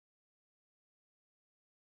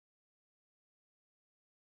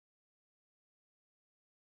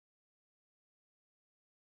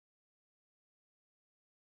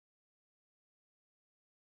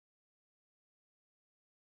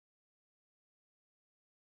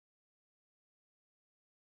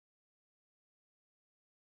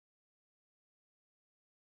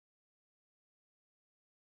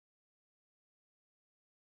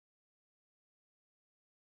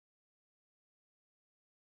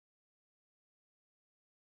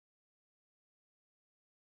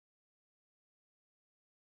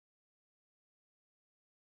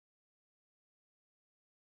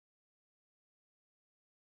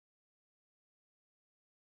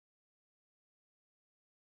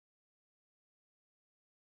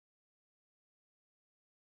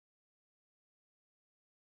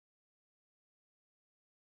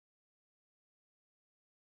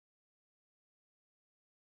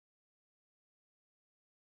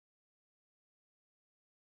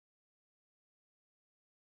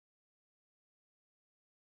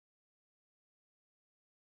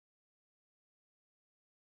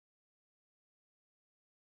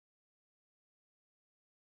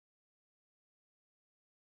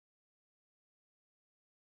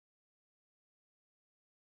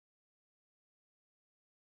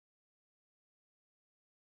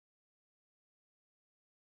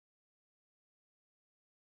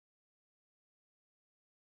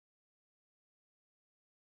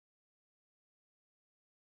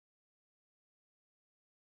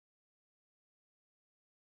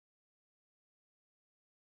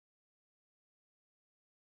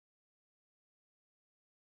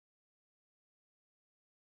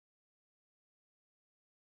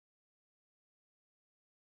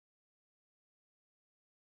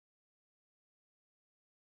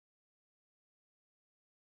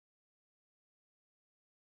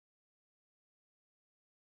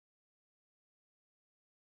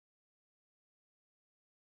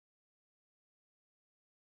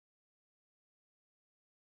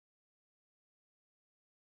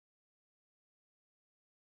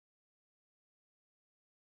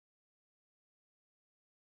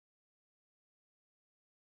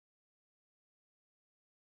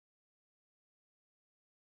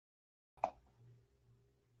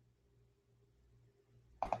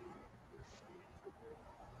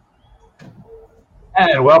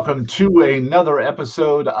And welcome to another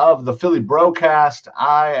episode of the Philly BroCast.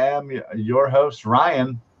 I am your host,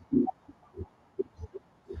 Ryan.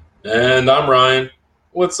 And I'm Ryan.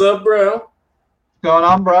 What's up, bro? What's going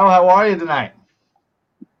on, bro? How are you tonight?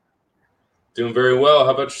 Doing very well.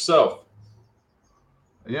 How about yourself?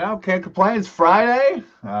 Can't complain. It's Friday.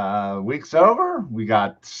 Week's over. We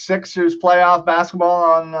got Sixers playoff basketball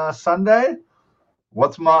on Sunday.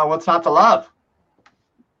 What's not to love?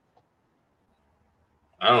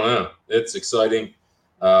 I don't know. It's exciting.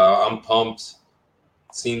 I'm pumped.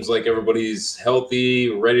 Seems like everybody's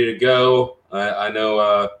healthy, ready to go. I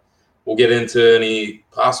know we'll get into any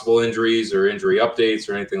possible injuries or injury updates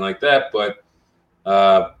or anything like that, but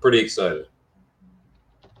pretty excited.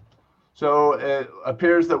 So it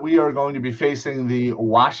appears that we are going to be facing the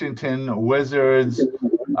Washington Wizards.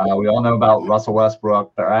 We all know about Russell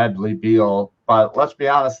Westbrook, Bradley Beal, but let's be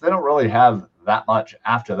honest, they don't really have that much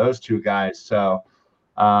after those two guys. So,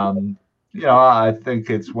 I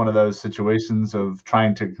think it's one of those situations of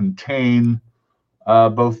trying to contain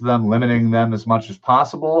both of them, limiting them as much as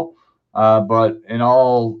possible. But in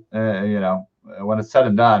all, when it's said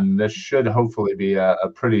and done, this should hopefully be a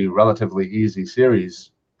pretty relatively easy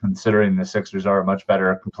series, considering the Sixers are a much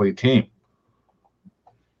better complete team.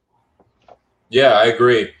 Yeah, I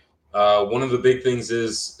agree. One of the big things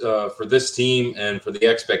is for this team and for the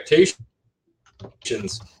expectations,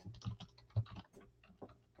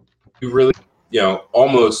 you really,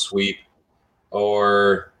 almost sweep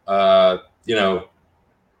or,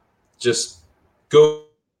 just go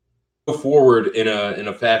forward in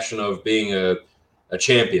a fashion of being a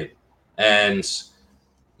champion. And,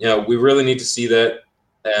 we really need to see that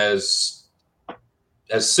as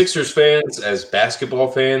Sixers fans, as basketball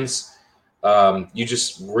fans. You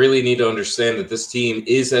just really need to understand that this team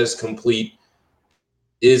is as complete,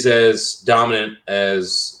 is as dominant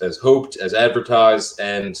as hoped, as advertised,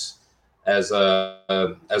 and as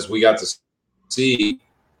we got to see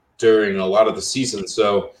during a lot of the season.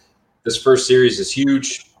 So this first series is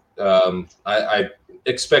huge. I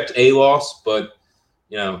expect a loss, but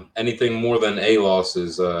anything more than a loss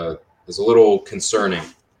is a little concerning.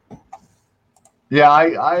 Yeah,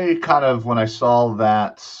 I kind of, when I saw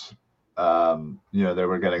that, they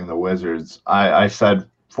were getting the Wizards, I said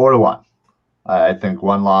 4-1. I think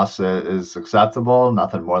one loss is acceptable,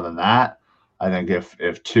 nothing more than that. I think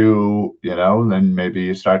if two, then maybe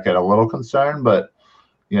you start get a little concerned. But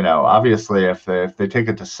obviously, if they take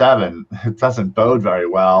it to 7, it doesn't bode very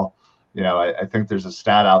well. I think there's a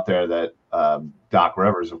stat out there that Doc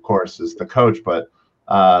Rivers, of course, is the coach, but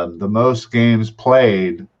the most games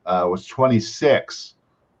played was 26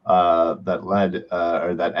 that led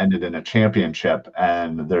or that ended in a championship,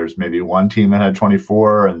 and there's maybe one team that had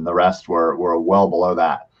 24, and the rest were well below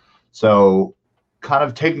that. So, kind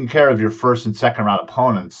of taking care of your first and second round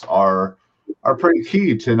opponents are pretty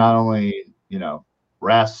key to not only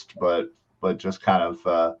rest, but just kind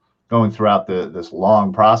of going throughout this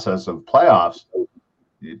long process of playoffs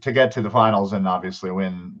to get to the finals and obviously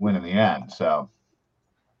win in the end. So.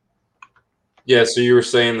 Yeah, so you were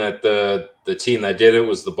saying that the team that did it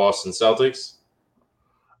was the Boston Celtics?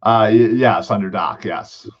 Yes, under Doc,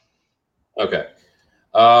 yes. Okay.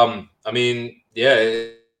 I mean, yeah,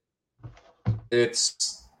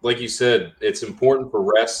 it's like you said, it's important for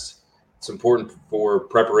rest. It's important for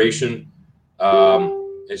preparation.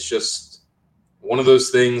 It's just one of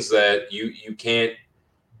those things that you can't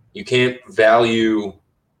value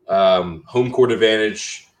home court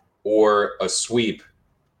advantage or a sweep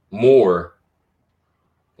more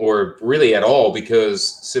or really at all,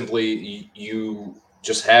 because simply you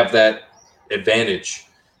just have that advantage.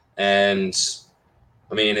 And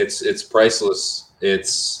I mean, it's priceless.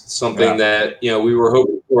 It's something that we were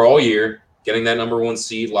hoping for all year, getting that number 1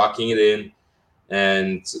 seed, locking it in.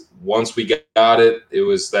 And once we got it, it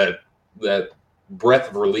was that breath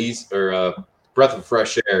of release, or breath of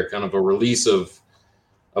fresh air, kind of a release of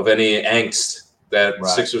any angst that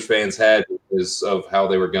Sixers fans had because of how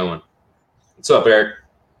they were going. What's up, Eric?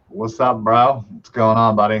 What's up, bro? What's going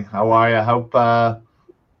on, buddy? How are you?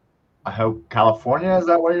 I hope California, is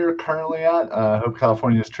that where you're currently at? I hope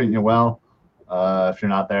California is treating you well. If you're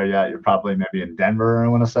not there yet, you're probably maybe in Denver, I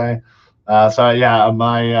want to say.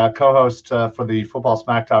 My co-host for the Football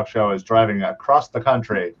Smack Talk show is driving across the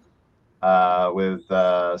country with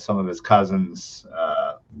some of his cousins.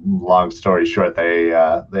 Long story short, they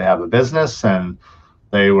have a business, and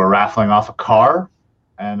they were raffling off a car,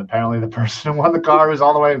 and apparently the person who won the car was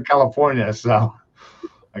all the way in California. So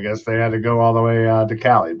I guess they had to go all the way to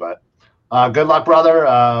Cali. But good luck, brother.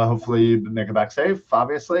 Hopefully you make it back safe,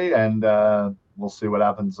 obviously, and we'll see what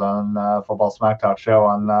happens on Football Smack Talk show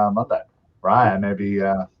on Monday. Ryan,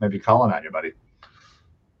 maybe calling on you, buddy.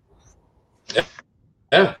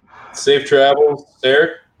 Yeah, safe travels,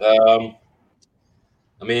 Derek. I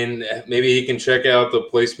mean, maybe he can check out the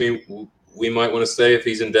place we might want to stay if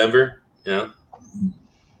he's in Denver. There At you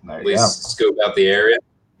go. least scope out the area.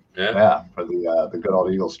 Yeah, for the good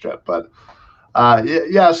old Eagles trip. But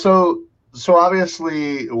yeah. So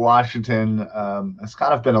obviously Washington has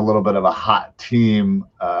kind of been a little bit of a hot team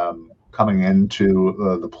coming into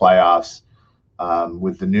the playoffs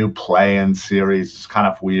with the new play-in series. It's kind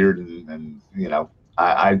of weird, and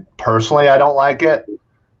I personally I don't like it.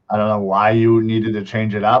 I don't know why you needed to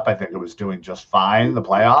change it up. I think it was doing just fine the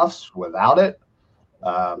playoffs without it.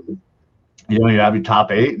 Um, you have your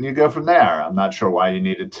top 8 and you go from there. I'm not sure why you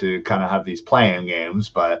needed to kind of have these playing games,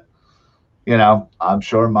 but I'm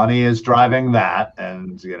sure money is driving that,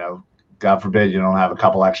 and God forbid you don't have a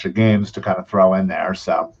couple extra games to kind of throw in there.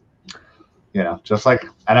 So just like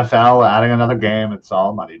NFL adding another game, it's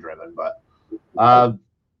all money driven. But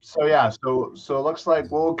so yeah, so it looks like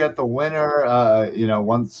we'll get the winner.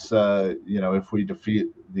 Once if we defeat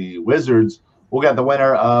the Wizards, we'll get the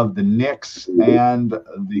winner of the Knicks and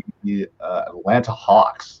the Atlanta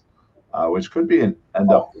Hawks, which could end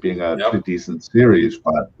up being a pretty decent series.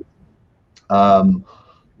 But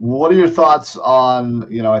what are your thoughts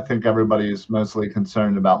on? I think everybody's mostly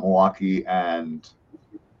concerned about Milwaukee and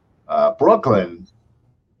Brooklyn.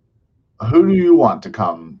 Who do you want to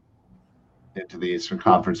come into the Eastern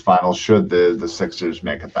Conference Finals should the Sixers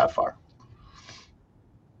make it that far?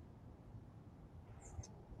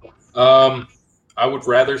 I would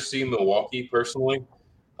rather see Milwaukee personally.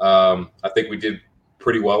 I think we did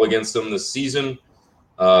pretty well against them this season.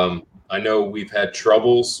 I know we've had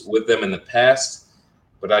troubles with them in the past,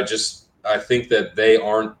 but I think that they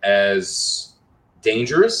aren't as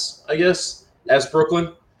dangerous, I guess, as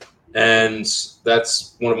Brooklyn. And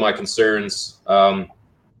that's one of my concerns.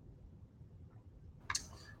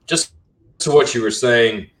 Just to what you were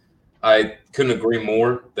saying, I couldn't agree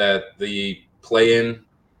more that the play-in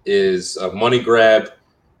is a money grab.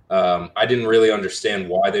 I didn't really understand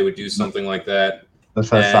why they would do something like that.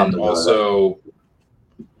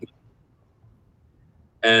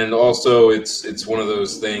 And also, it's one of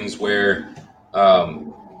those things where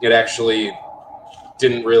it actually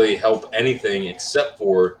didn't really help anything except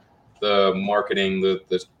for the marketing,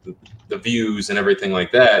 the views, and everything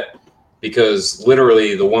like that. Because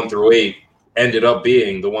literally, the 1 through 8 ended up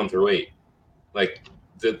being the 1 through 8. Like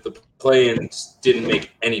the play-ins didn't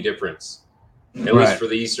make any difference, at least for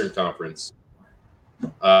the Eastern Conference.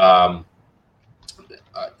 Yeah,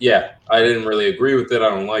 I didn't really agree with it. I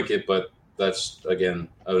don't like it, but that's, again,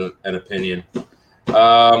 an opinion.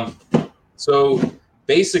 So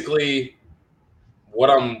basically, what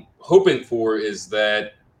I'm hoping for is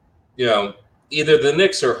that, either the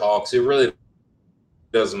Knicks or Hawks, it really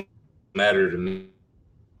doesn't matter to me.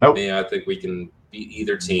 Nope. I think we can beat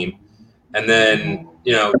either team. And then,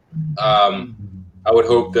 I would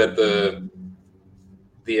hope that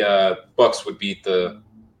the Bucks would beat the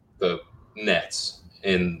Nets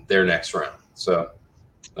in their next round. So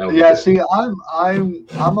yeah, see, I'm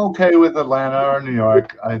okay with Atlanta or New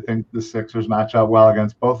York. I think the Sixers match up well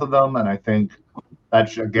against both of them, and I think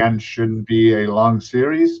that again shouldn't be a long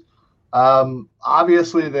series.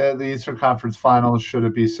 Obviously, the Eastern Conference Finals, should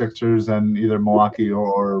it be Sixers and either Milwaukee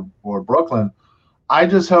or Brooklyn, I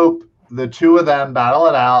just hope the two of them battle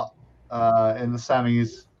it out in the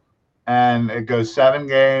semis, and it goes 7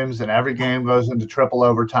 games, and every game goes into triple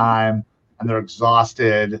overtime, and they're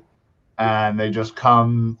exhausted, and they just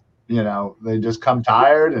come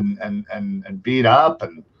tired and beat up,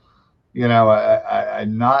 and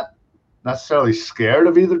I'm not necessarily scared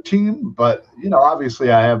of either team, but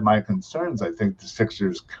obviously I have my concerns. I think the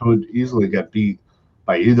Sixers could easily get beat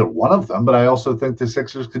by either one of them, but I also think the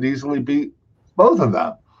Sixers could easily beat both of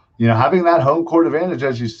them. Having that home court advantage,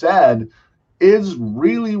 as you said, is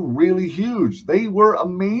really, really huge. They were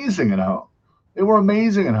amazing at home.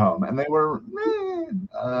 And they were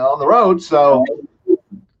on the road. So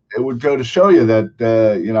it would go to show you that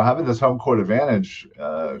having this home court advantage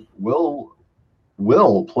will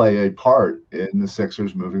play a part in the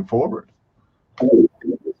Sixers moving forward.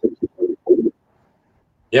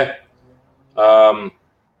 Yeah.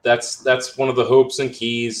 That's one of the hopes and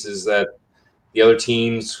keys, is that the other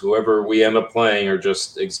teams, whoever we end up playing, are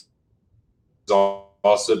just exhausted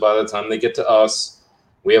by the time they get to us.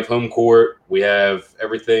 We have home court. We have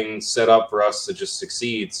everything set up for us to just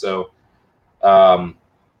succeed. So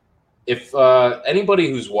if anybody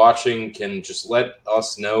who's watching can just let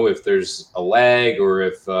us know if there's a lag, or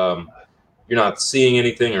if you're not seeing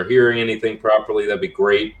anything or hearing anything properly, that'd be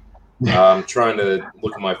great. I'm trying to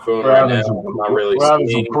look at my phone We're right having now. some, I'm not really we're having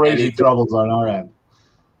some seeing crazy anything. troubles on our end.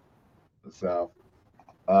 So,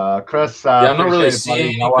 Chris, Yeah, I'm not really appreciate it,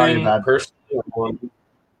 buddy. seeing How are you, anything man? personally.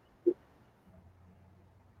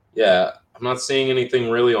 Yeah, I'm not seeing anything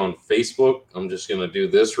really on Facebook. I'm just gonna do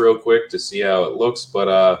this real quick to see how it looks.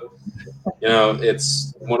 But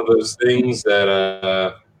it's one of those things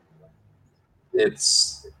that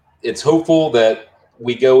it's hopeful that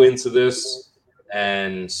we go into this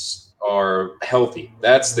and are healthy.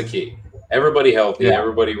 That's the key. Everybody healthy, Yeah,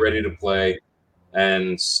 everybody ready to play,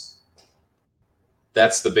 and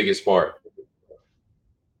that's the biggest part.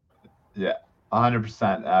 yeah,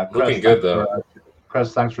 100%. Looking good though.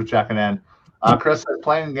 Chris, thanks for checking in. Chris says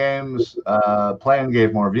playing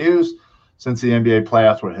gave more views since the NBA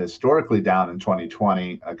playoffs were historically down in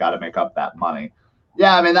 2020. Got to make up that money.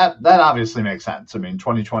 Yeah, I mean that obviously makes sense. I mean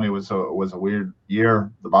 2020 was a weird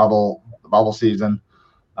year, the bubble season.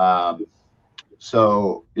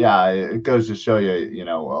 So yeah, it goes to show you,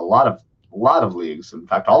 a lot of leagues, in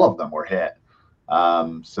fact, all of them were hit.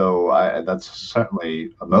 That's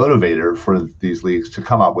certainly a motivator for these leagues to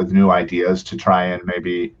come up with new ideas to try and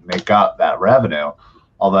maybe make up that revenue.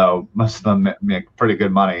 Although most of them make pretty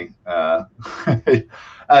good money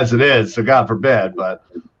as it is, so God forbid. But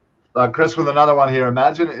Chris, with another one here.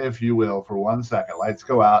 Imagine, if you will, for 1 second, lights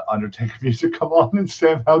go out, Undertaker music come on, and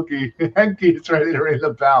Sam Henke is ready to ring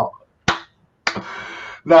the bell.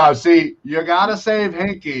 No, see, you got to save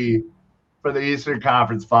Hinkie for the Eastern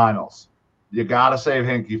Conference Finals. You got to save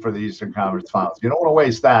Hinkie for the Eastern Conference Finals. You don't want to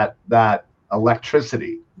waste that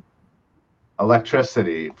electricity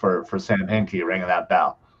for Sam Hinkie ringing that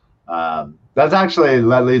bell.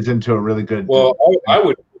 That leads into a really good. Well, I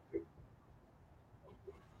would.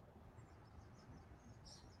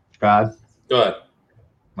 God. Go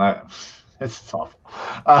ahead. It's tough.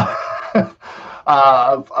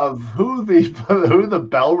 Of who the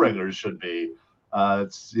bell ringers should be.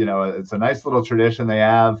 It's a nice little tradition they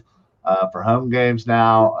have for home games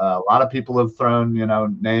now. A lot of people have thrown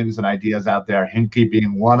names and ideas out there. Hinkie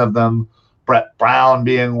being one of them, Brett Brown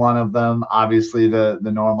being one of them. Obviously the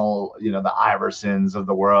normal the Iversons of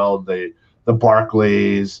the world, the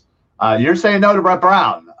Barkleys. You're saying no to Brett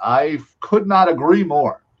Brown. I could not agree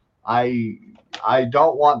more. I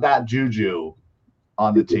don't want that juju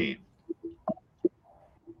on the team.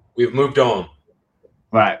 We've moved on.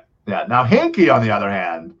 Right. Yeah. Now, Hinkie, on the other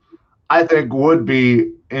hand, I think would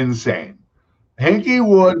be insane. Hinkie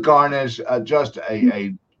would garnish just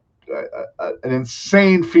an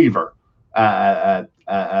insane fever at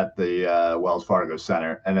the Wells Fargo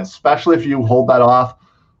Center, and especially if you hold that off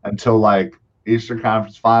until like Eastern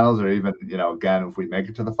Conference Finals, or even again if we make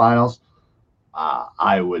it to the finals,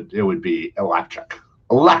 it would be electric.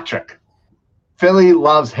 Electric. Philly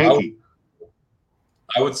loves Hinkie.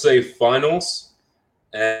 I would say finals,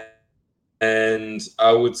 and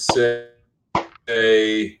I would say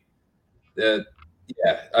that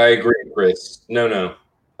yeah, I agree, Chris. No.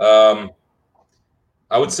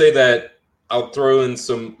 I would say that I'll throw in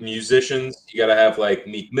some musicians. You got to have like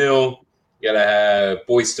Meek Mill. You got to have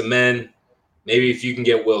Boyz II Men. Maybe if you can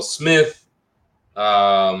get Will Smith.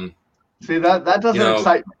 See, that doesn't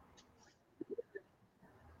excite me.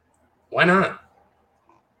 Why not?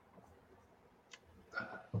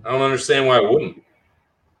 I don't understand why it wouldn't.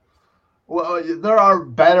 Well, there are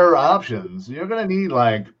better options. You're going to need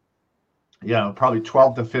probably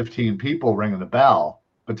 12 to 15 people ringing the bell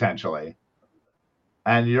potentially,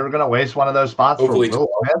 and you're going to waste one of those spots Hopefully for Will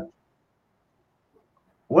Smith.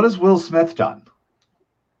 What has Will Smith done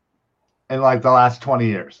in like the last 20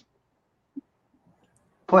 years?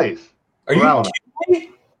 Please. Are you kidding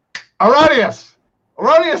me? Erroneous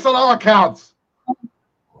on all accounts.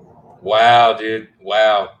 Wow, dude.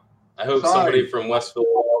 Wow. I hope somebody from West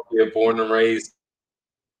Philadelphia, born and raised,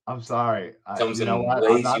 I'm sorry. Comes and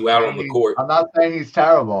lays you out on the court. I'm not saying he's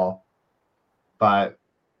terrible, but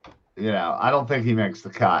I don't think he makes the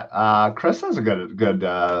cut. Chris has a good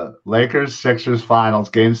Lakers Sixers finals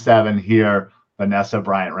game 7 here. Vanessa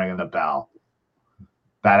Bryant ringing the bell.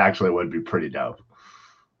 That actually would be pretty dope.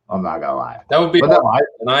 I'm not gonna lie. That would be. And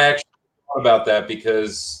I actually thought about that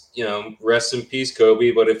because rest in peace,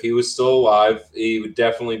 Kobe. But if he was still alive, he would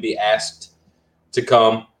definitely be asked to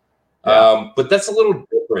come. Yeah. But that's a little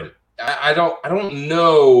different. I don't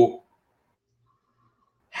know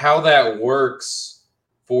how that works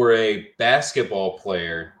for a basketball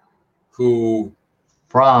player who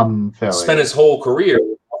from Philly spent his whole career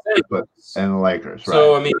in the Lakers.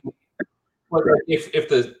 So right. I mean, if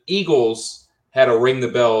the Eagles had a ring the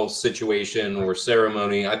bell situation or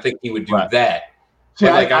ceremony, I think he would do that. See,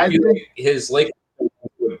 but I feel like his Lakers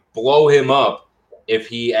would blow him up if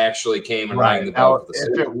he actually came and rang Right. the bell Now, for the if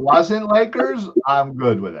Sixers. it wasn't Lakers, I'm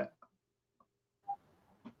good with it.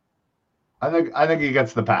 I think he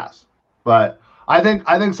gets the pass. But I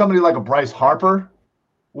think somebody like a Bryce Harper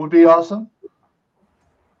would be awesome.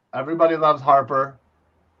 Everybody loves Harper.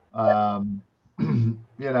 I'm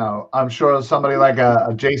sure somebody like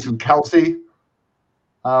a Jason Kelsey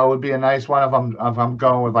would be a nice one if I'm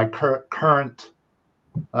going with like current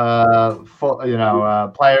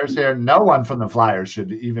players here. No one from the Flyers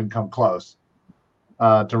should even come close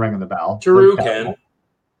to ringing the bell. Drew can.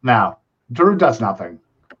 Now, Drew does nothing.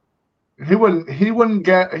 He wouldn't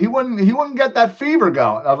get that fever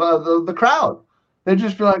going of the crowd. They'd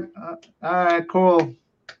just be like, all right, cool.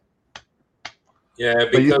 Yeah,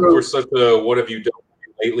 because we're such a "what have you done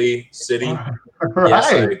lately" city. Right.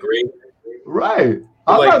 Yes, I agree. Right.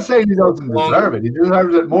 I'm not saying he doesn't deserve it. He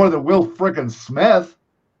deserves it more than Will frickin' Smith.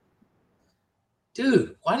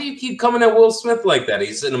 Dude, why do you keep coming at Will Smith like that?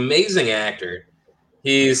 He's an amazing actor.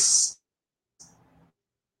 He's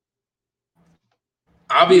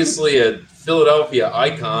obviously a Philadelphia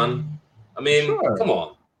icon. I mean, come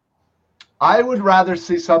on. I would rather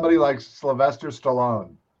see somebody like Sylvester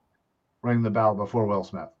Stallone ring the bell before Will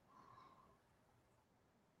Smith.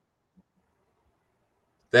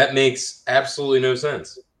 That makes absolutely no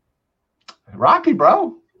sense. Rocky,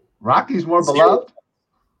 bro. Rocky's more beloved.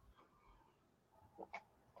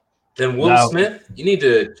 Then Will Smith? You need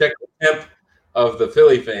to check the temp of the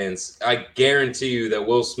Philly fans. I guarantee you that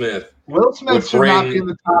Will Smith should not be in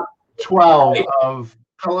the top 12 of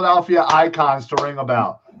Philadelphia icons to ring a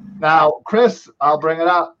bell. Now, Chris, I'll bring it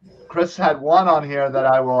up. Chris had one on here that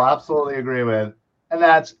I will absolutely agree with, and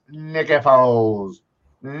that's Nicky Foles.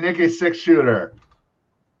 Nicky six-shooter.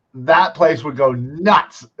 That place would go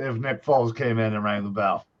nuts if Nick Foles came in and rang the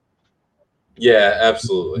bell. Yeah,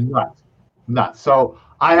 absolutely. Nuts. So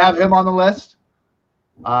I have him on the list.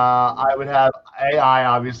 I would have AI,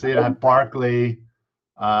 obviously. I'd have Barkley.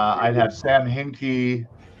 I'd have Sam Hinkie.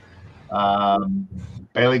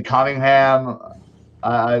 Bailey Cunningham.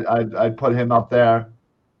 I'd put him up there.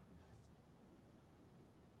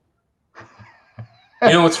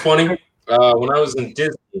 You know what's funny? When I was in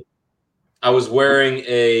Disney, I was wearing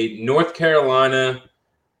a North Carolina.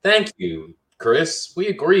 Thank you, Chris. We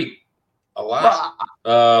agree a lot.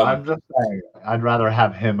 I'm just saying, I'd rather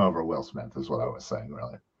have him over Will Smith, is what I was saying,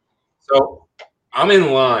 really. So I'm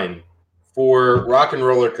in line for Rock and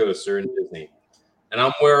Roller Coaster in Disney, and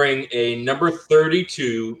I'm wearing a number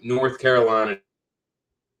 32 North Carolina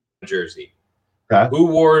jersey. Okay. Who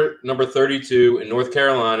wore number 32 in North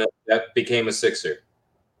Carolina that became a Sixer?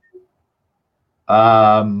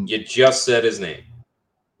 You just said his name.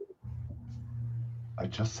 I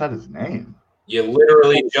just said his name. You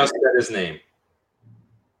literally just said his name.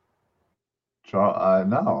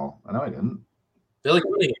 No, I didn't. Billy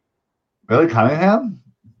Cunningham. Billy Cunningham?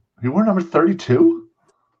 He wore number 32?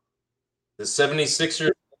 The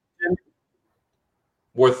 76ers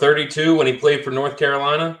wore 32 when he played for North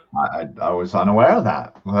Carolina? I was unaware of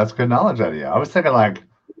that. Well, that's good knowledge out of you. I was thinking like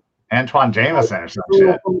Antoine Jameson or some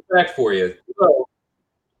shit. Back for you.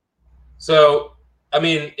 So, I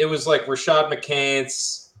mean, it was like Rashad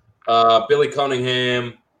McCants, Billy Cunningham,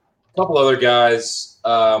 a couple other guys,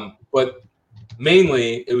 but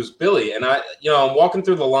mainly it was Billy. And I'm walking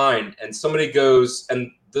through the line, and somebody goes,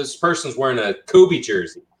 and this person's wearing a Kobe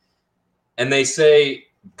jersey, and they say,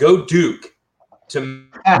 "Go Duke," to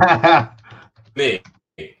me,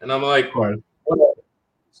 and I'm like, whatever.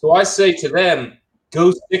 So I say to them,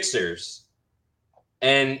 "Go Sixers,"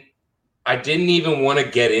 and I didn't even want to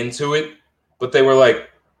get into it, but they were like,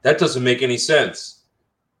 "That doesn't make any sense."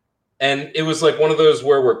 And it was like one of those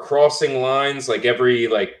where we're crossing lines like every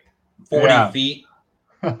 40 feet.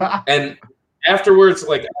 And afterwards,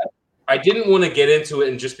 I didn't want to get into it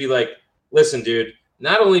and just be like, "Listen, dude,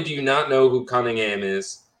 not only do you not know who Cunningham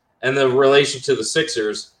is and the relation to the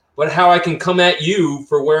Sixers, but how I can come at you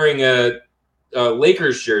for wearing a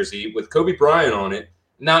Lakers jersey with Kobe Bryant on it,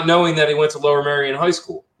 not knowing that he went to Lower Merion High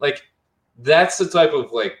School." Like, that's the type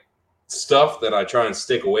of stuff that I try and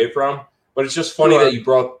stick away from. But it's just funny that you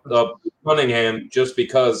brought up Cunningham just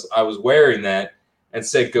because I was wearing that and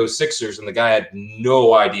said "Go Sixers," and the guy had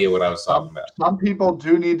no idea what I was talking about. Some people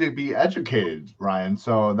do need to be educated, Ryan.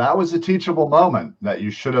 So that was a teachable moment that you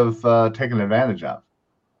should have taken advantage of.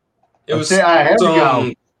 It was. Here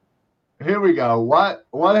we go. What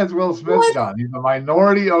has Will Smith done? He's a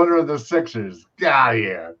minority owner of the Sixers. Get out of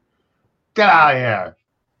here. Get out of here.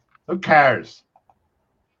 Who cares?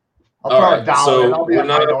 I'll throw a dollar in. I'll be a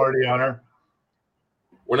minority owner.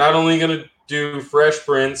 We're not only going to do Fresh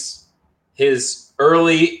Prince, his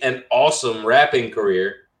early and awesome rapping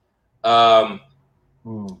career.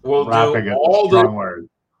 We'll Rapping do is a strong word.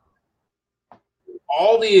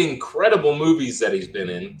 all the incredible movies that he's been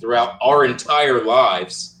in throughout our entire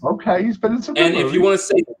lives. Okay, he's been in some good And movies. if you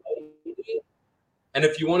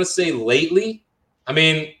want to say lately, I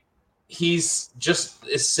mean, he's just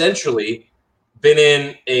essentially been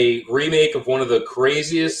in a remake of one of the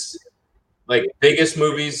craziest, biggest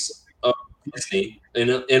movies of Disney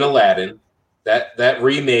in Aladdin. That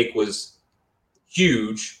remake was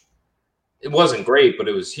huge. It wasn't great, but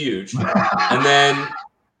it was huge. And then,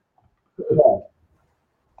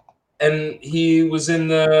 and he was in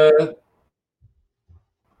the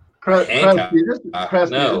Chris, Hancock. you just want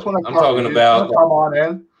to I'm talking about. Come on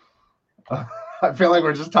in. I feel like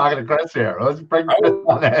we're just talking to Chris here. Let's bring Chris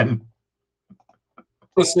on in.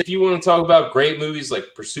 If you want to talk about great movies like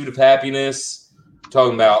Pursuit of Happiness,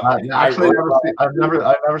 talking about I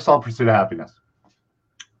never saw Pursuit of Happiness.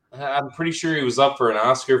 I'm pretty sure he was up for an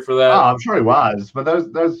Oscar for that. Oh, I'm sure he was, but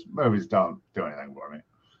those movies don't do anything for me.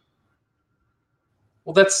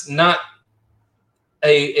 Well, that's not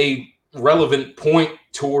a relevant point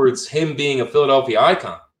towards him being a Philadelphia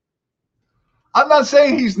icon. I'm not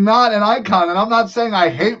saying he's not an icon, and I'm not saying I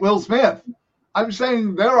hate Will Smith. I'm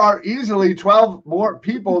saying there are easily 12 more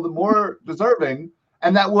people, the more deserving,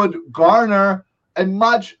 and that would garner a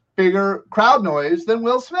much bigger crowd noise than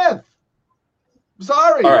Will Smith.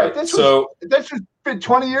 Sorry. All right, if this was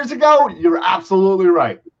 20 years ago, you're absolutely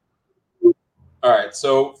right. All right,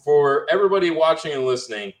 so for everybody watching and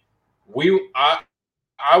listening,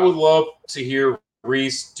 I would love to hear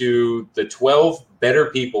Reese do the 12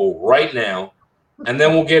 better people right now, and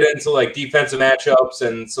then we'll get into defensive matchups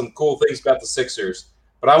and some cool things about the Sixers.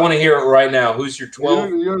 But I want to hear it right now. Who's your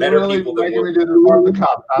 12 better really people that we're the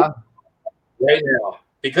cup, huh? Right now?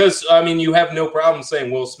 Because you have no problem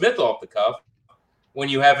saying Will Smith off the cuff when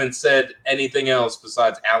you haven't said anything else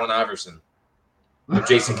besides Allen Iverson or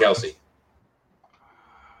Jason Kelce.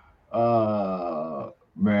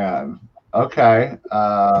 Man. Okay.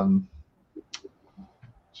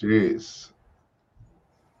 Jeez.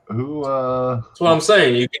 Who? That's what I'm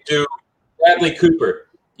saying. You could do Bradley Cooper.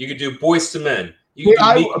 You could do Boyz II Men. You could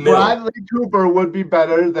do Meek Mill. Bradley Cooper would be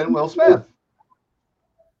better than Will Smith.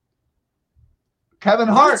 Kevin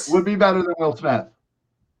Hart would be better than Will Smith.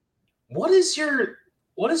 What is your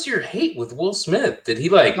hate with Will Smith? Did he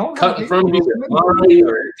cut in front of you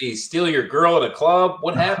or did he steal your girl at a club?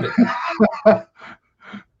 What happened?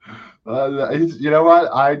 You know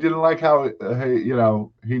what? I didn't like how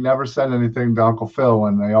he never said anything to Uncle Phil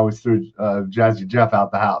when they always threw Jazzy Jeff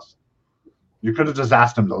out the house. You could have just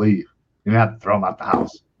asked him to leave. You didn't have to throw him out the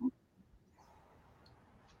house.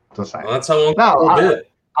 Just saying. Well, that's how Uncle Phil did.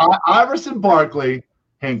 Iverson, Barkley,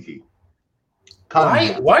 Hinkie.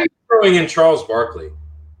 Why are you throwing in Charles Barkley?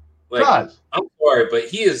 I'm sorry, but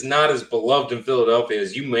he is not as beloved in Philadelphia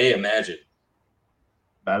as you may imagine.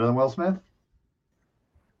 Better than Will Smith?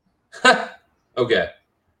 Okay.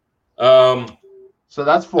 So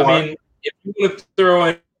that's 4. If you want to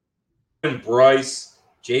throw in Bryce,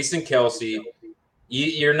 Jason Kelce,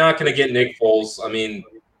 you're not going to get Nick Foles. But Nick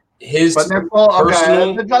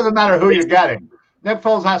Foles, it doesn't matter who you're getting. Nick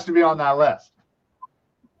Foles has to be on that list.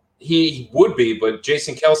 He would be, but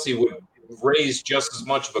Jason Kelce would raise just as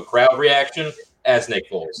much of a crowd reaction as Nick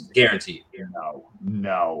Foles, guaranteed.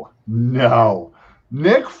 No.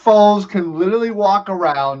 Nick Foles can literally walk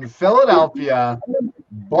around Philadelphia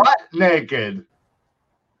butt naked,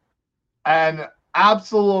 and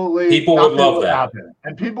absolutely people would love that. Happen.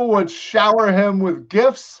 And people would shower him with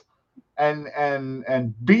gifts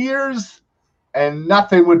and beers, and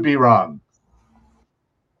nothing would be wrong.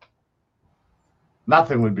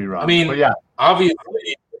 Nothing would be wrong. But yeah,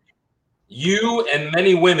 obviously, you and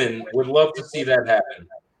many women would love to see that happen.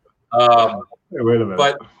 Hey, wait a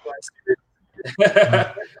minute.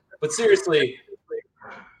 But seriously,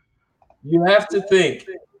 you have to think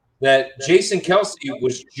that Jason Kelce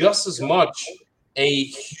was just as much a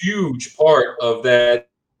huge part of that.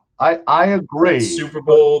 I agree. Super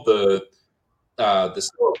Bowl, the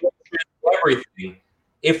everything.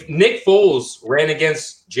 If Nick Foles ran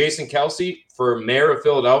against Jason Kelce for mayor of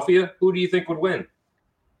Philadelphia, who do you think would win?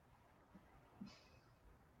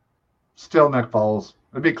 Still Nick Foles.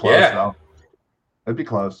 It'd be close, though. It'd be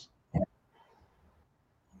close.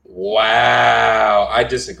 Wow. I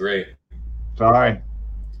disagree. Sorry.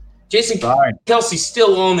 Jason Kelce's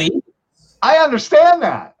still on the Eagles. I understand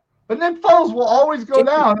that. But Nick Foles will always go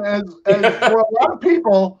down as for a lot of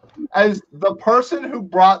people as the person who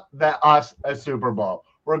brought us a Super Bowl,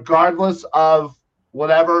 regardless of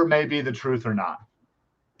whatever may be the truth or not.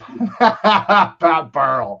 Pat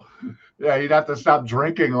Burrell. Yeah, you'd have to stop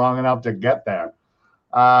drinking long enough to get there.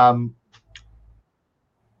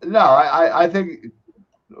 No, I think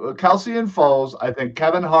Kelsey and Foles. I think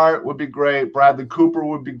Kevin Hart would be great. Bradley Cooper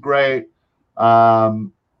would be great.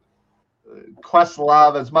 Um,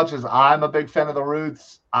 Questlove, as much as I'm a big fan of the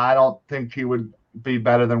Roots, I don't think he would be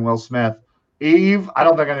better than Will Smith. Eve, I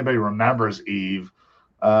don't think anybody remembers Eve.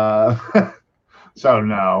 Uh, so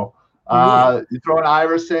no. You throw in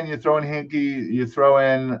Iverson, you throw in Hinkie, you throw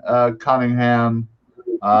in Cunningham.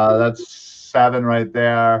 That's 7 right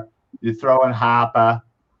there. You throw in Hapa.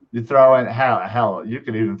 You throw in hell. You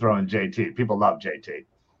could even throw in JT. People love JT.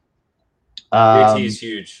 JT's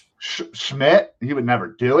huge. Schmidt, he would never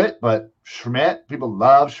do it, but Schmidt, people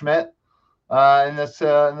love Schmidt in this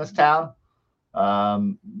town.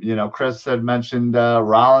 Chris had mentioned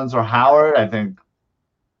Rollins or Howard. I think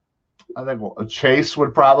Chase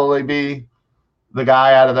would probably be the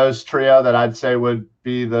guy out of those trio that I'd say would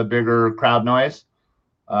be the bigger crowd noise.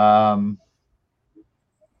 Yeah,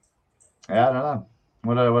 I don't know.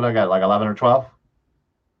 What I got, like 11 or 12?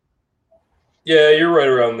 Yeah, you're right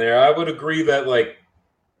around there. I would agree that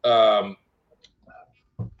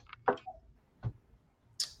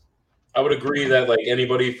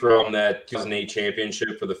anybody from that 2008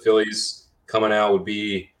 championship for the Phillies coming out would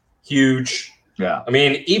be huge. Yeah. I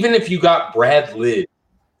mean, even if you got Brad Lidd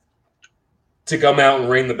to come out and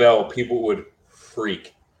ring the bell, people would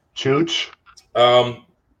freak. Chooch. Chooch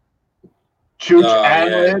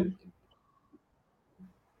and Lidd.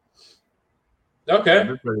 Okay.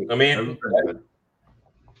 I mean,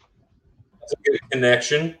 that's a good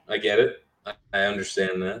connection. I get it. I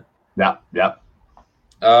understand that. Yeah.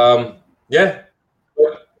 Yeah.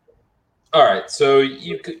 All right. So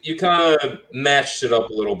you kind of matched it up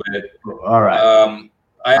a little bit. All right.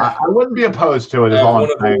 I wouldn't be opposed to it. Is all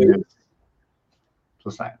I'm saying.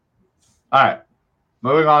 Just saying. All right.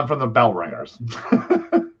 Moving on from the bell ringers.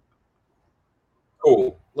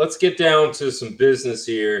 Cool. Let's get down to some business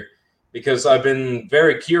here, because I've been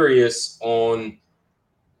very curious on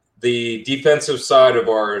the defensive side of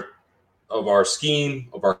our scheme,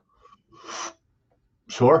 of our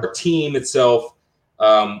team itself.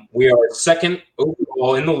 We are second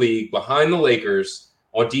overall in the league behind the Lakers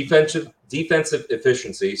on defensive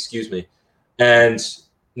efficiency. Excuse me. And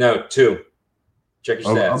no, 2. Check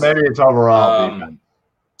your stats. Or maybe it's overall defense.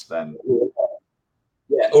 Then.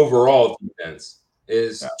 Yeah, overall defense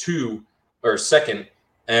is 2 or second.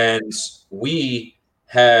 And we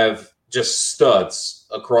have just studs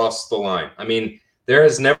across the line. I mean, there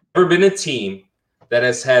has never been a team that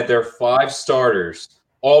has had their 5 starters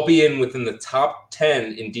all be within the top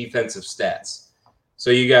 10 in defensive stats.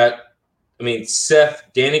 So you got, Seth,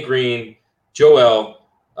 Danny Green, Joel,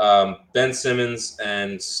 Ben Simmons,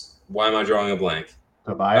 and why am I drawing a blank?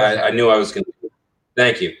 I knew I was going to.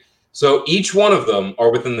 Thank you. So each one of them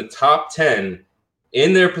are within the top 10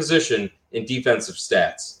 in their position in defensive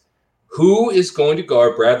stats. Who is going to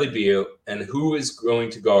guard Bradley Beal and who is going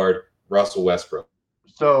to guard Russell Westbrook?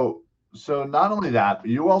 So not only that, but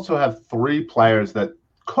you also have 3 players that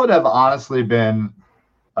could have honestly been.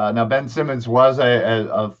 Now Ben Simmons was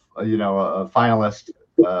a finalist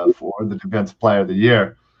for the Defensive Player of the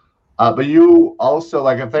Year, but you also,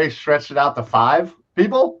 like, if they stretched it out to 5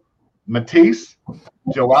 people, Matisse,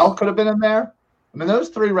 Joel could have been in there. I mean, those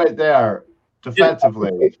 3 right there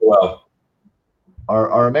defensively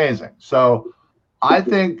are amazing. So I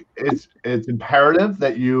think it's imperative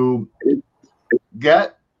that you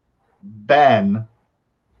get Ben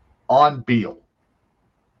on Beal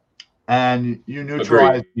and you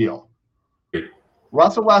neutralize Beal.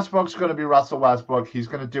 Russell Westbrook's going to be Russell Westbrook. He's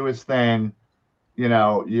going to do his thing. You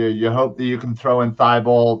hope that you can throw in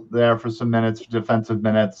Thibault there for some minutes, defensive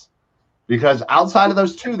minutes, because outside of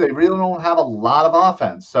those 2, they really don't have a lot of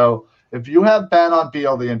offense. So if you have Ben on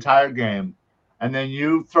Beal the entire game, and then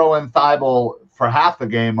you throw in Thibault for half the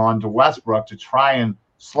game onto Westbrook to try and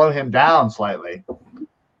slow him down slightly,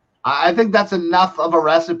 I think that's enough of a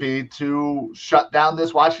recipe to shut down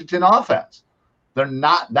this Washington offense. They're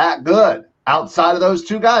not that good. Outside of those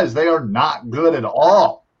 2 guys, they are not good at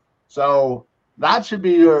all. So that should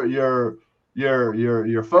be your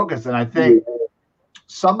focus. And I think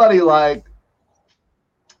somebody like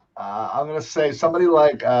I'm going to say somebody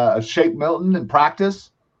like Shake Milton in practice.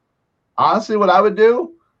 Honestly, what I would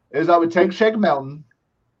do is I would take Shake Milton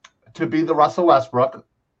to be the Russell Westbrook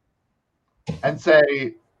and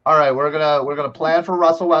say, all right, we're gonna plan for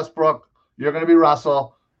Russell Westbrook. You're gonna be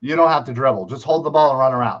Russell. You don't have to dribble. Just hold the ball and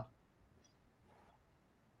run around.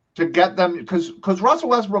 To get them, because Russell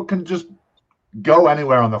Westbrook can just go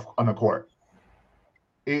anywhere on the court.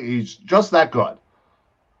 He's just that good.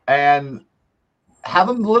 And have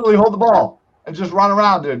him literally hold the ball and just run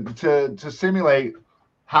around to simulate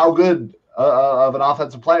how good of an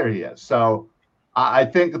offensive player he is. So I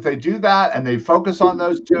think if they do that and they focus on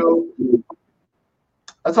those two,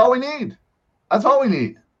 that's all we need. That's all we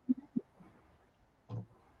need.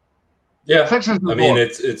 Yeah, Sixers I mean, board.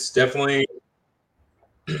 it's definitely.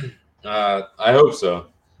 I hope so.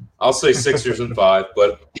 I'll say Sixers in 5,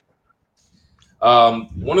 but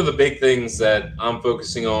one of the big things that I'm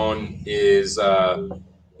focusing on is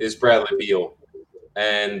Bradley Beal,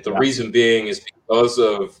 and the reason being is because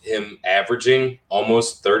of him averaging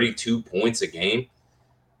almost 32 points a game.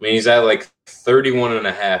 I mean, he's at like 31 and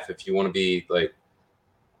a half if you want to be like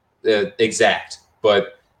exact,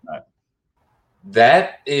 but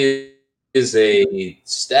that is a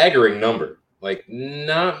staggering number. Like,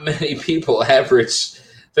 not many people average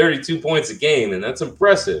 32 points a game, and that's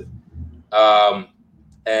impressive.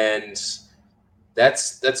 And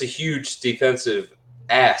that's a huge defensive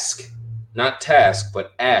ask, not task,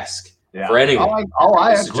 but ask for anyone.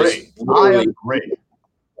 I agree. I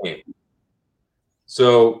agree.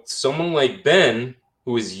 So someone like Ben,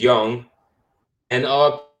 who is young and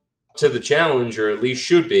up to the challenge, or at least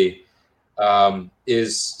should be,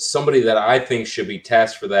 is somebody that I think should be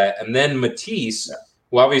tasked for that. And then Matisse,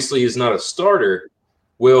 who obviously is not a starter,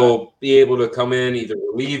 will be able to come in, either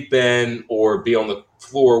relieve Ben or be on the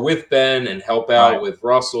floor with Ben and help out with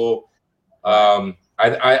Russell. I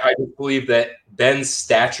just believe that Ben's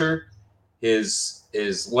stature, his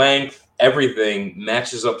length, everything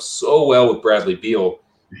matches up so well with Bradley Beal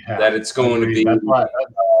that it's going to be.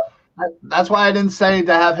 That's why I didn't say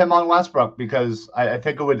to have him on Westbrook, because I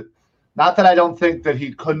think it would. Not that I don't think that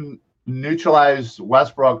he couldn't neutralize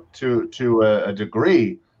Westbrook to a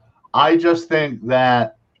degree. I just think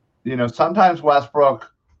that, sometimes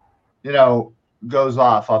Westbrook, goes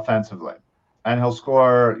off offensively and he'll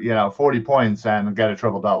score, 40 points and get a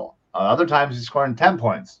triple-double. Other times he's scoring 10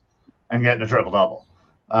 points and getting a triple-double.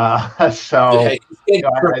 I think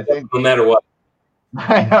no matter what.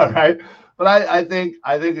 I know, right? But I think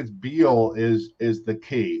it's Beal is the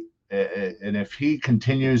key. And if he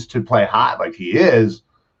continues to play hot like he is,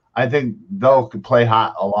 I think they'll play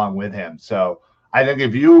hot along with him. So I think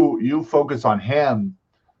if you focus on him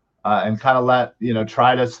and kind of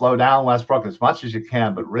try to slow down Westbrook as much as you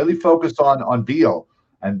can, but really focus on Beal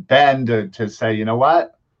and Ben to say, you know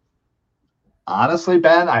what? Honestly,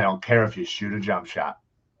 Ben, I don't care if you shoot a jump shot.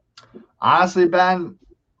 Honestly, Ben,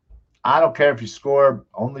 I don't care if you score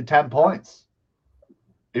only 10 points.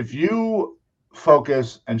 If you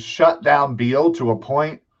focus and shut down Beal to a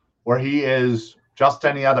point where he is just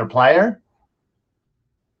any other player,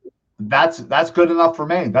 that's good enough for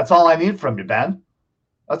me. That's all I need from you, Ben.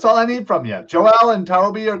 That's all I need from you. Joel and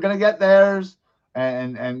Toby are going to get theirs,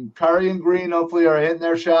 and Curry and Green hopefully are hitting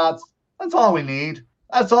their shots. That's all we need.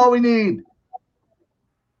 That's all we need.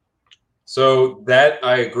 So that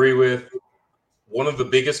I agree with. One of the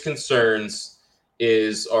biggest concerns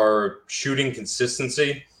is our shooting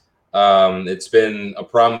consistency. It's been a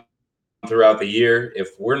problem throughout the year.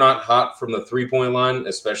 If we're not hot from the three-point line,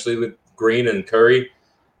 especially with Green and Curry,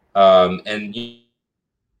 and you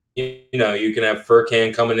can have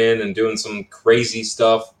Furkan coming in and doing some crazy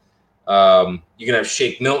stuff. You can have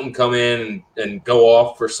Shake Milton come in and go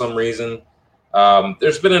off for some reason.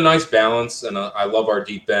 There's been a nice balance, and I love our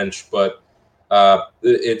deep bench, but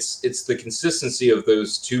it's the consistency of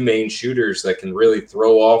those two main shooters that can really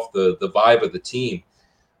throw off the vibe of the team.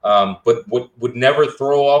 But what would never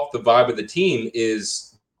throw off the vibe of the team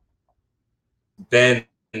is Ben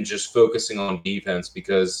just focusing on defense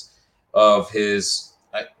because of his.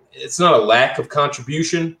 It's not a lack of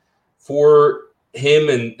contribution for him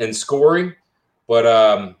and scoring,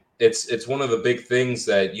 but it's one of the big things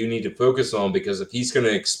that you need to focus on, because if he's going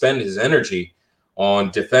to expend his energy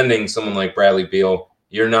on defending someone like Bradley Beal,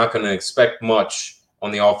 you're not going to expect much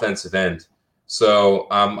on the offensive end. So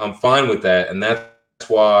I'm fine with that, and that's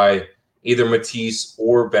why either Matisse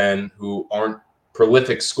or Ben, who aren't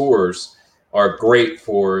prolific scorers, are great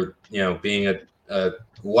for being a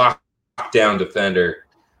lockdown defender.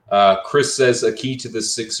 Chris says a key to the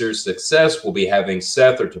Sixers' success will be having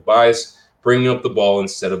Seth or Tobias bringing up the ball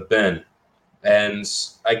instead of Ben. And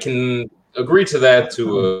I can agree to that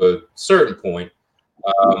to a certain point.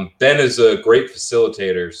 Ben is a great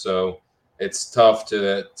facilitator, so it's tough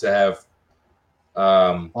to have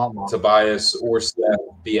Tobias or Seth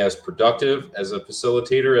be as productive as a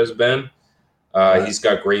facilitator as Ben. He's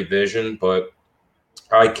got great vision, but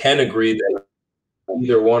I can agree that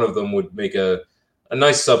either one of them would make a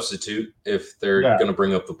nice substitute if they're going to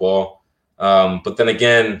bring up the ball. But then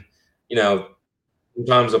again,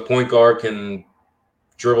 sometimes a point guard can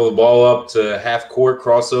dribble the ball up to half court,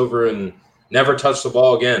 crossover, and never touch the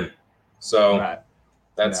ball again. So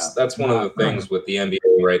That's one of the things with the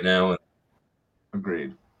NBA right now.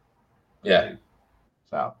 Agreed. Yeah.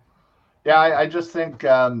 So, yeah, I just think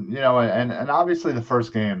and obviously the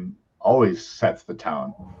first game always sets the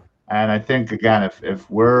tone, and I think again if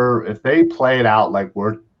they play it out like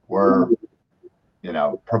we're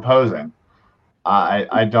proposing,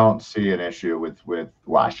 I don't see an issue with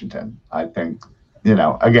Washington. I think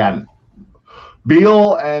again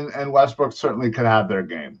Beal and Westbrook certainly could have their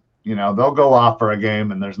game. They'll go off for a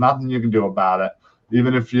game, and there's nothing you can do about it,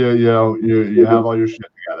 even if you have all your shit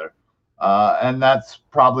together. And that's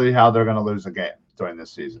probably how they're going to lose a game during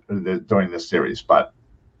this season, during this series. But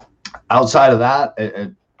outside of that,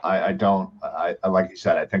 I don't. I like you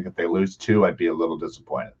said, I think if they lose two, I'd be a little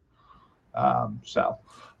disappointed. So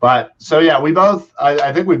yeah,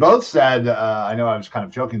 I think we both said. I know I was kind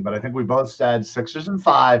of joking, but I think we both said Sixers in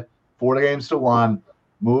 5, 4-1,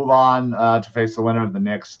 move on to face the winner of the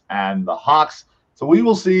Knicks and the Hawks. So we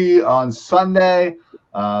will see on Sunday.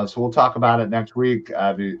 So we'll talk about it next week.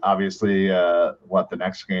 Obviously, what the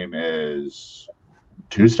next game is,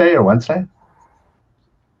 Tuesday or Wednesday?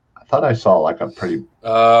 I thought I saw like a pretty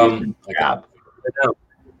gap.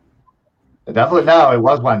 Definitely no, it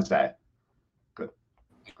was Wednesday.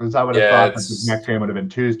 Because I would have thought that the next game would have been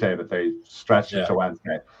Tuesday, but they stretched it to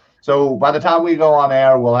Wednesday. So by the time we go on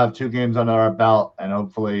air, we'll have 2 games under our belt and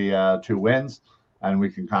hopefully 2 wins, and we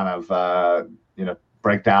can kind of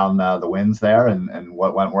break down the wins there and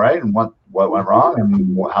what went right and what went wrong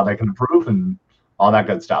and how they can improve and all that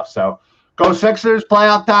good stuff. So go Sixers,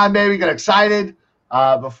 playoff time, baby! Get excited.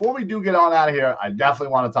 Before we do get on out of here, I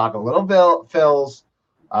definitely want to talk a little Phils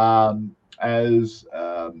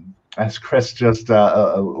as Chris just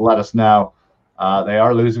let us know. They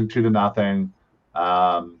are losing 2-0.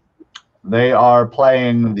 They are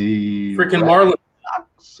playing the freaking Marlins,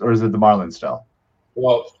 or is it the Marlins still?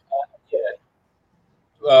 Well,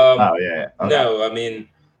 yeah. Okay. No, I mean,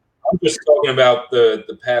 I'm just talking about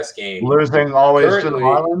the past game. Losing always to the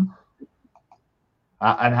Marlins,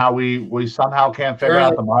 and how we somehow can't figure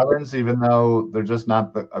out the Marlins, even though they're just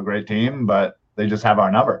not a great team, but they just have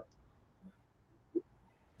our number.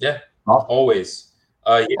 Yeah, always.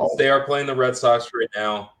 Yes, they are playing the Red Sox right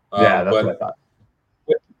now. Yeah, that's what I thought.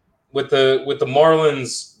 With the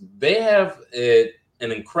Marlins, they have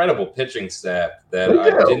an incredible pitching staff that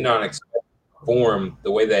I did not expect to perform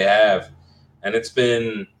the way they have, and it's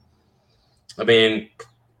been,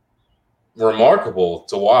 remarkable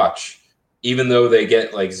to watch. Even though they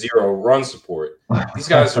get like 0 run support, these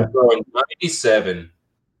guys are throwing 97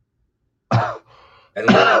 and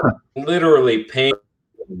literally painting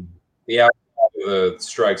the outside of the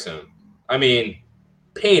strike zone. I mean,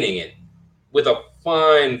 painting it with a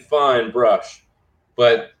fine brush,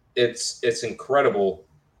 but it's incredible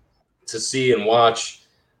to see and watch.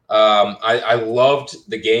 I loved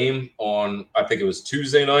the game on, I think it was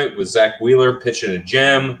Tuesday night, with Zach Wheeler pitching a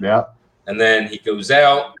gem. Yeah, and then he goes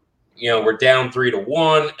out. We're down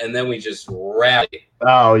 3-1, and then we just rally.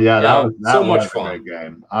 Oh yeah, that was so much fun. A great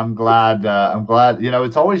game. I'm glad.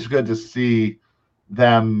 It's always good to see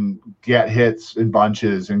them get hits in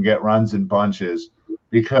bunches and get runs in bunches,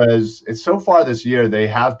 because it's so far this year they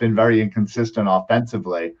have been very inconsistent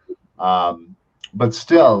offensively. But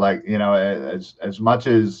still, as much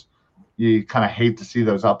as you kind of hate to see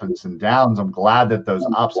those ups and downs, I'm glad that those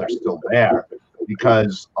ups are still there,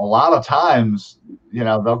 because a lot of times,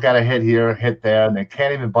 they'll get a hit here, hit there, and they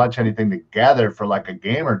can't even bunch anything together for like a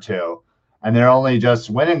game or two. And they're only just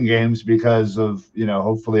winning games because of,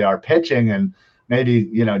 hopefully our pitching and maybe,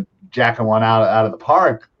 jacking one out of the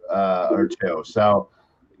park or two. So,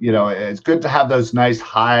 it's good to have those nice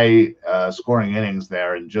high scoring innings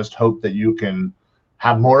there, and just hope that you can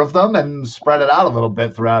have more of them and spread it out a little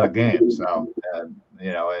bit throughout a game. So,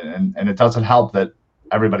 and it doesn't help that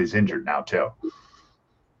everybody's injured now too.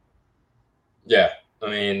 Yeah, I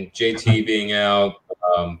mean, JT being out,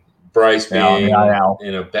 Bryce being in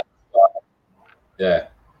a bad spot. Yeah.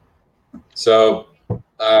 So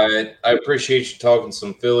I appreciate you talking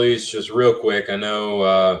some Phillies. Just real quick, I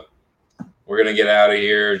know we're going to get out of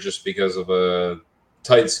here just because of a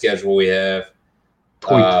tight schedule we have.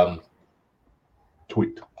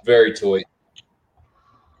 Tweet. Very tight.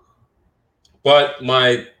 But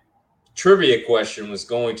my trivia question was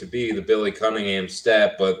going to be the Billy Cunningham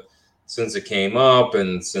stat, but since it came up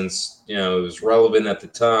and since it was relevant at the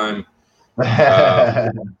time,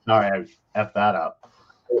 sorry, I effed that up.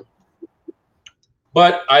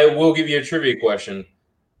 But I will give you a trivia question.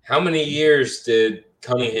 How many years did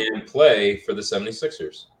Cunningham play for the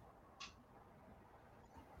 76ers?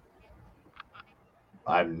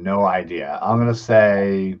 I have no idea. I'm going to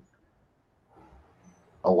say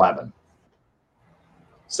 11.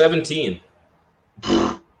 17.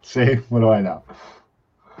 See, what do I know?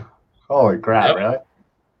 Holy crap! Yep. Really?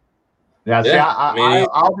 Yeah. See, Yeah, I mean,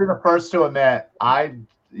 I'll be the first to admit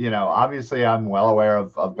obviously I'm well aware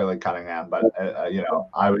of Billy Cunningham, but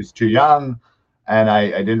I was too young, and I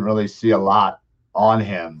didn't really see a lot on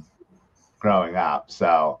him growing up.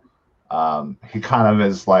 So he kind of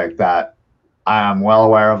is like that. I am well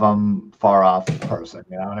aware of him, far off person.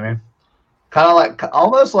 You know what I mean? Kind of like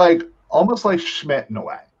almost like Schmidt in a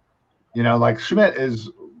way. Like Schmidt is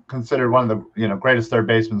considered one of the greatest third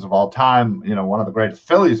basemen of all time. One of the greatest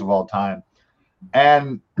Phillies of all time.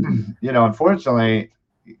 And unfortunately,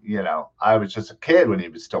 I was just a kid when he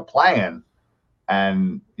was still playing,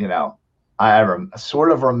 and I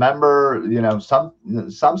sort of remember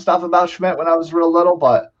some stuff about Schmidt when I was real little,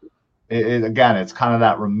 but again, it's kind of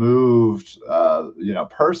that removed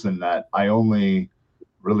person that I only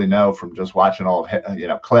really know from just watching old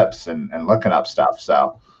clips and looking up stuff.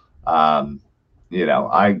 So I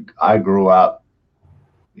grew up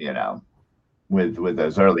with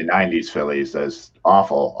those early 90s Phillies, those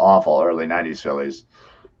awful early 90s Phillies.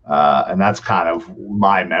 And that's kind of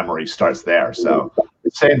my memory starts there. So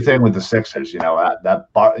same thing with the Sixers,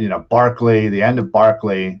 Barkley, the end of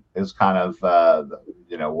Barkley is kind of,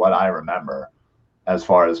 what I remember as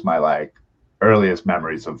far as my earliest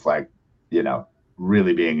memories of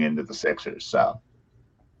really being into the Sixers. So,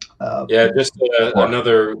 just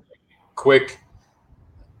another quick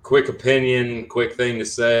opinion, quick thing to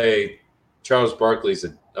say. Charles Barkley's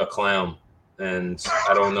a clown, and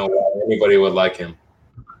I don't know why anybody would like him.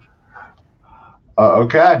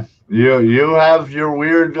 Okay. You have your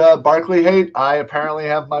weird Barkley hate. I apparently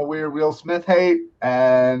have my weird Will Smith hate,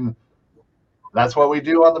 and that's what we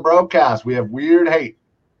do on the BroCast. We have weird hate.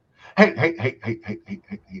 Hate.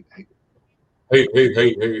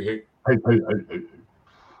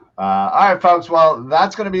 All right, folks. Well,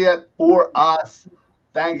 that's going to be it for us.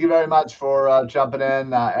 Thank you very much for jumping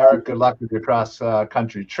in. Eric, good luck with your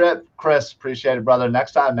cross-country trip. Chris, appreciate it, brother.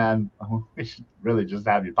 Next time, man, we should really just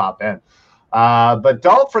have you pop in. But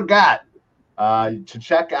don't forget to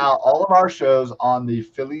check out all of our shows on the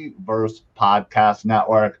Phillyverse Podcast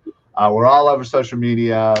Network. We're all over social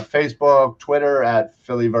media, Facebook, Twitter at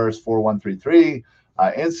Phillyverse4133,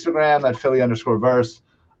 Instagram at Philly_verse.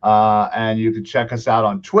 And you can check us out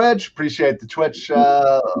on Twitch. Appreciate the Twitch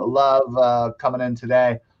love coming in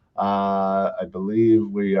today. I believe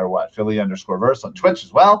we are Philly_verse on Twitch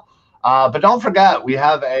as well. But don't forget, we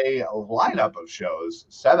have a lineup of shows,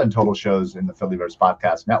 7 total shows in the Phillyverse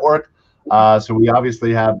Podcast Network. So we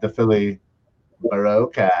obviously have the Philly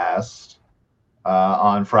BroCast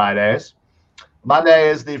on Fridays. Monday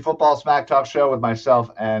is the Football Smack Talk Show with myself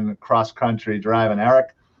and Cross Country Drive and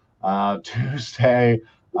Eric. Tuesday,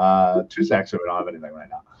 actually, we don't have anything right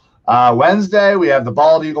now. Wednesday, we have the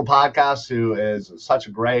Bald Eagle Podcast, who is such a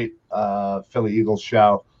great Philly Eagles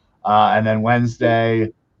show. And then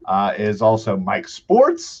Wednesday is also Mike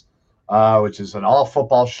Sports, which is an all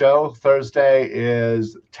football show. Thursday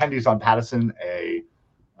is Tendies on Patterson, a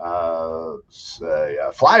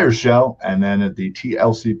Flyers show, and then the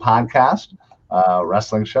TLC Podcast,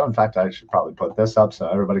 wrestling show. In fact, I should probably put this up so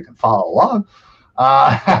everybody can follow along.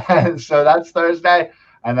 And so that's Thursday.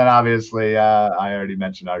 And then obviously, I already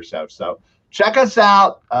mentioned our show. So check us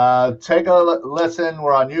out. Take a listen.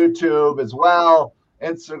 We're on YouTube as well,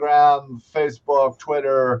 Instagram, Facebook,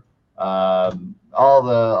 Twitter, all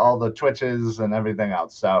the Twitches and everything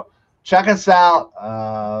else. So check us out.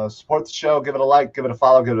 Support the show. Give it a like. Give it a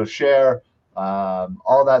follow. Give it a share.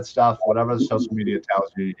 All that stuff. Whatever the social media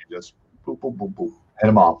tells you, you just boop, boop, boop, boop, hit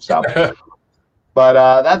them all. So. But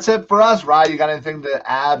that's it for us. Rye, you got anything to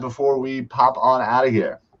add before we pop on out of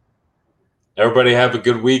here? Everybody have a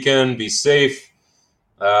good weekend. Be safe.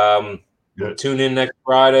 Tune in next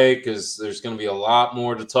Friday because there's going to be a lot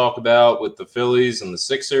more to talk about with the Phillies and the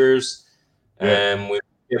Sixers. And we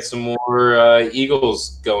get some more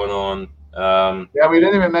Eagles going on. We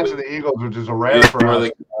didn't even mention the Eagles, which is a rare for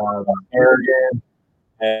us.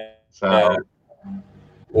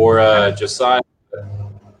 Or Josiah.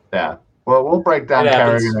 Yeah. Well, we'll break down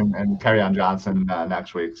Kerrigan and Kerryon Johnson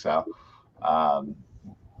next week. So, when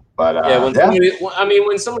somebody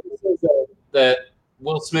says that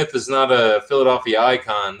Will Smith is not a Philadelphia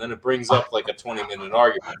icon, then it brings up like a 20-minute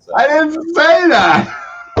argument. So. I didn't say that.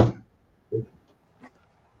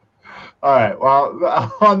 All right.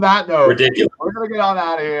 Well, on that note, ridiculous. We're going to get on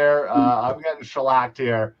out of here. I'm getting shellacked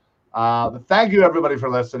here. But thank you, everybody, for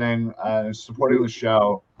listening and supporting the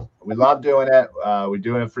show. We love doing it. We're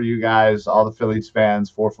doing it for you guys, all the Phillies fans,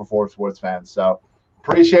 444 sports fans. So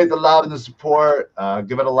appreciate the love and the support.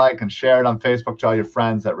 Give it a like and share it on Facebook to all your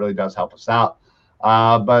friends. That really does help us out.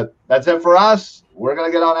 But that's it for us. We're going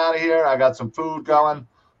to get on out of here. I got some food going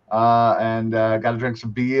and got to drink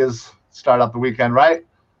some beers, start up the weekend, right?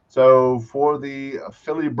 So for the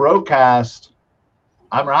Philly BroCast,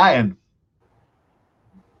 I'm Ryan.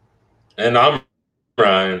 And I'm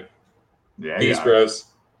Ryan. Yeah, Peace, yeah. bros.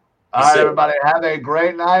 All right, everybody. Have a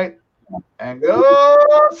great night. And go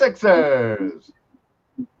Sixers.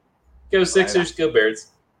 Go Sixers, go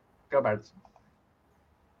Bears. Go Birds.